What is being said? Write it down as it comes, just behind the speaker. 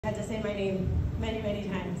had to say my name many, many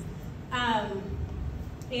times.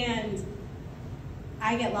 And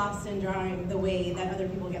I get lost in drawing the way that other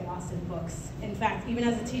people get lost in books. In fact, even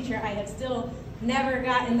as a teacher, I have still never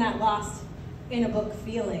gotten that lost in a book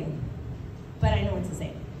feeling, but I know it's the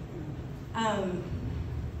same.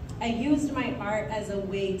 I used my art as a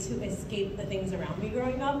way to escape the things around me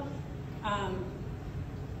growing up.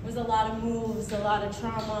 It was a lot of moves, a lot of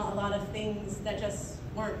trauma, a lot of things that just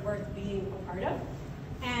weren't worth being a part of.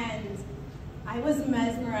 And I was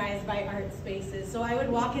mesmerized by art spaces. So I would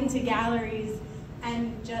walk into galleries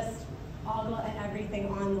and just ogle at everything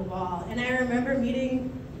on the wall. And I remember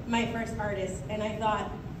meeting my first artist, and I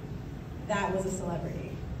thought that was a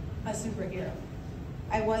celebrity, a superhero.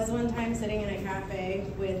 I was one time sitting in a cafe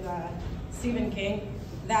with Stephen King.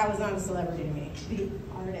 That was not a celebrity to me. The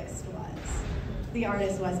artist was. The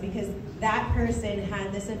artist was, because that person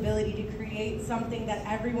had this ability to create something that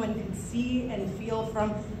everyone could see and feel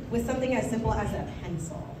from, with something as simple as a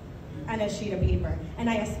pencil and a sheet of paper. And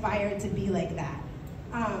I aspired to be like that.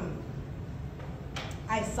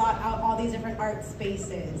 I sought out all these different art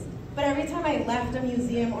spaces. But every time I left a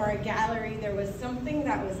museum or a gallery, there was something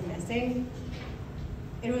that was missing.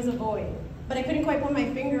 It was a void. But I couldn't quite put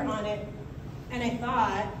my finger on it. And I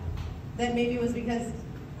thought that maybe it was because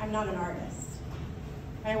I'm not an artist.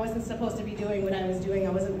 I wasn't supposed to be doing what I was doing.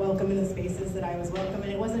 I wasn't welcome in the spaces that I was welcome.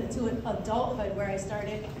 And it wasn't until adulthood where I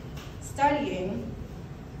started studying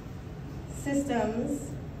systems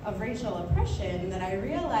of racial oppression that I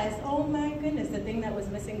realized, oh my goodness, the thing that was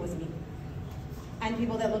missing was me. And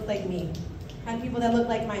people that looked like me. And people that looked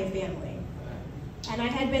like my family. And I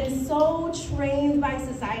had been so trained by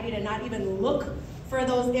society to not even look for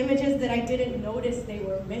those images that I didn't notice they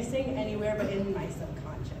were missing anywhere but in my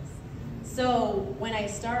subconscious. So when I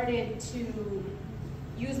started to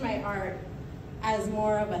use my art as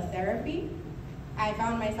more of a therapy, I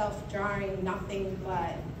found myself drawing nothing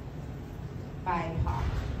but BIPOC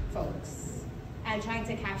folks and trying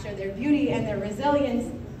to capture their beauty and their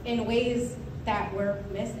resilience in ways that were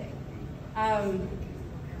missing.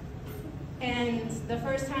 And the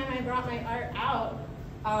first time I brought my art out,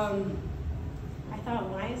 I thought,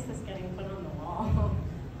 why is this getting put on the wall?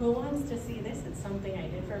 Who wants to see this? It's something I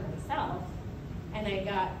did for myself. And I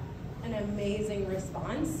got an amazing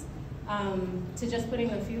response to just putting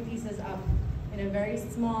a few pieces up in a very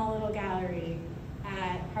small little gallery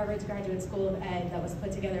at Harvard's Graduate School of Ed that was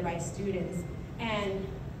put together by students. And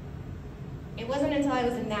it wasn't until I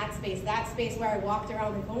was in that space where I walked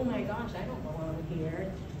around like, oh my gosh, I don't belong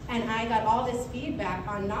here. And I got all this feedback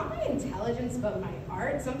on not my intelligence, but my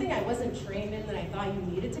art, something I wasn't trained in that I thought you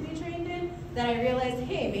needed to be trained in, that I realized,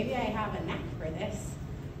 hey, maybe I have a knack for this,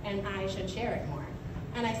 and I should share it more.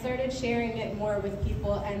 And I started sharing it more with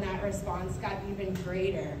people, and that response got even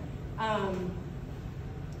greater. And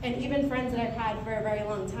even friends that I've had for a very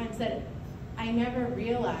long time said, I never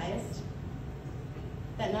realized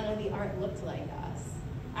that none of the art looked like us.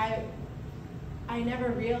 I never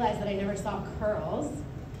realized that I never saw curls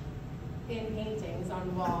in paintings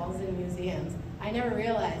on walls in museums. I never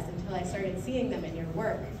realized until I started seeing them in your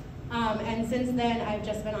work. And since then, I've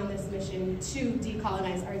just been on this mission to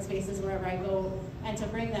decolonize art spaces wherever I go and to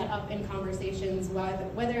bring that up in conversations,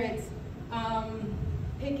 whether it's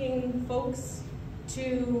picking folks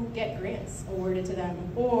to get grants awarded to them,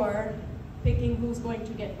 or picking who's going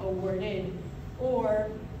to get awarded, or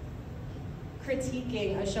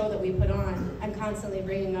critiquing a show that we put on. I'm constantly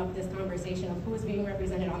bringing up this conversation of who is being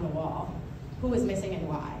represented on the wall, who is missing and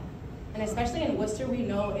why. And especially in Worcester, we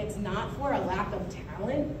know it's not for a lack of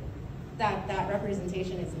talent that that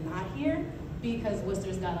representation is not here, because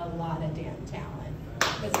Worcester's got a lot of damn talent.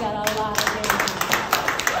 It's got a lot of damn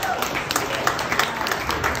talent.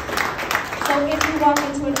 So if you walk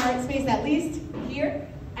into an art space, at least here,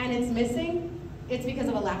 and it's missing, it's because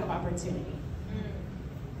of a lack of opportunity.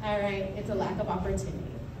 All right, it's a lack of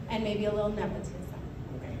opportunity, and maybe a little nepotism.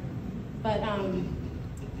 Okay. But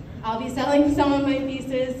I'll be selling some of my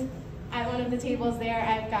pieces at one of the tables there.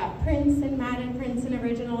 I've got prints and Madden prints and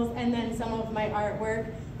originals, and then some of my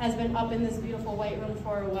artwork has been up in this beautiful white room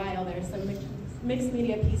for a while. There's some mixed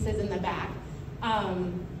media pieces in the back.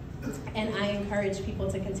 And I encourage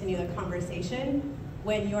people to continue the conversation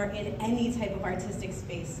when you're in any type of artistic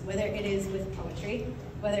space, whether it is with poetry,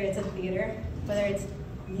 whether it's a theater, whether it's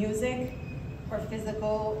music or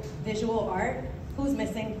physical, visual art, who's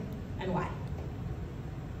missing and why?